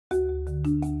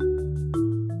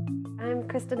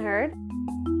noticed and heard.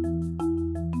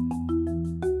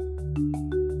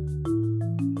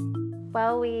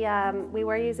 Well, we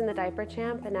were using the Diaper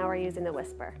Champ, and now we're using the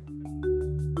Whisper.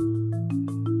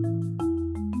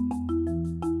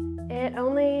 It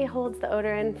only holds the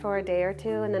odor in for a day or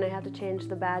two, and then I have to change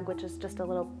the bag, which is just a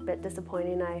little bit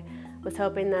disappointing. I was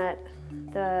hoping that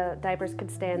the diapers could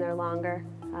stay in there longer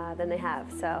than they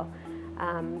have, so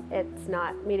it's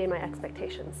not meeting my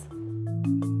expectations.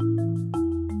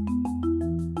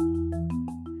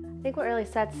 I think what really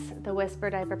sets the Whisper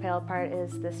Diaper Pail apart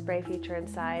is the spray feature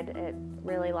inside. It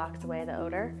really locks away the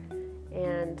odor,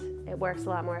 and it works a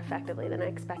lot more effectively than I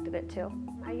expected it to.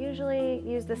 I usually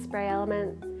use the spray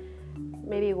element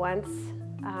maybe once.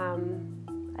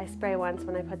 I spray once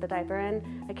when I put the diaper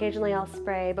in. Occasionally I'll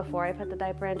spray before I put the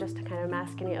diaper in just to kind of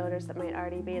mask any odors that might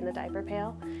already be in the diaper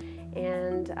pail.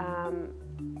 And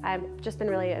I've just been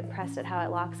really impressed at how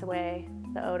it locks away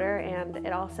the odor, and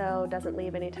it also doesn't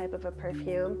leave any type of a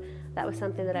perfume. That was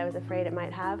something that I was afraid it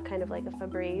might have, kind of like a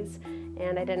Febreze,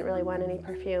 and I didn't really want any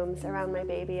perfumes around my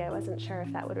baby. I wasn't sure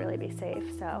if that would really be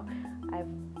safe, so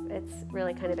it's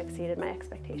really kind of exceeded my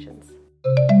expectations.